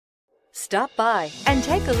Stop by and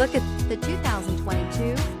take a look at the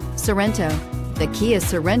 2022 Sorento. The Kia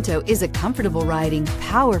Sorento is a comfortable riding,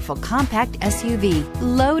 powerful compact SUV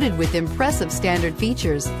loaded with impressive standard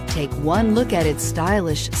features. Take one look at its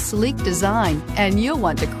stylish, sleek design and you'll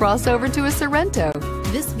want to cross over to a Sorento.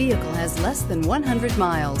 This vehicle has less than 100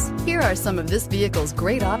 miles. Here are some of this vehicle's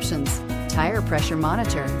great options: tire pressure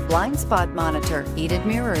monitor, blind spot monitor, heated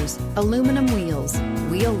mirrors, aluminum wheels,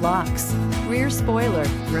 wheel locks, rear spoiler,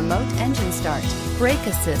 remote engine start, brake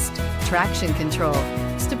assist, traction control,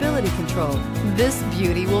 stability control. This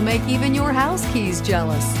beauty will make even your house keys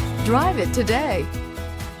jealous. Drive it today.